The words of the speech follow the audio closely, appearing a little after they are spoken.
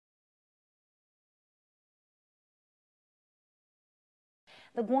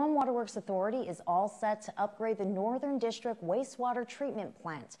The Guam Waterworks Authority is all set to upgrade the Northern District Wastewater Treatment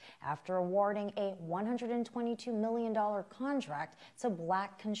Plant after awarding a $122 million contract to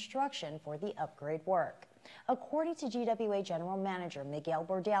Black Construction for the upgrade work. According to GWA General Manager Miguel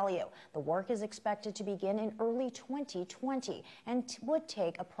Bordallo, the work is expected to begin in early 2020 and would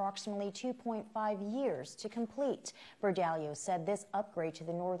take approximately 2.5 years to complete. Bordallo said this upgrade to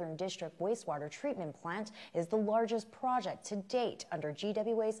the Northern District Wastewater Treatment Plant is the largest project to date under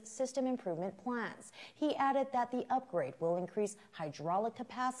GWA's system improvement plans. He added that the upgrade will increase hydraulic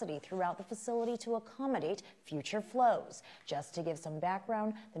capacity throughout the facility to accommodate future flows. Just to give some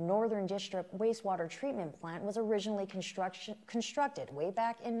background, the Northern District Wastewater Treatment Plant was originally constructed way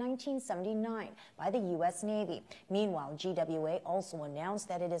back in 1979 by the U.S. Navy. Meanwhile, GWA also announced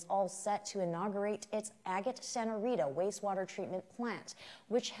that it is all set to inaugurate its Agate Santa Rita wastewater treatment plant,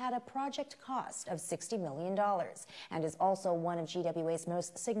 which had a project cost of $60 million and is also one of GWA's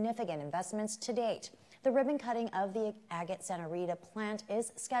most significant investments to date. The ribbon cutting of the Agate Santa Rita plant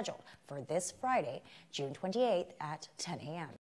is scheduled for this Friday, June 28th at 10 a.m.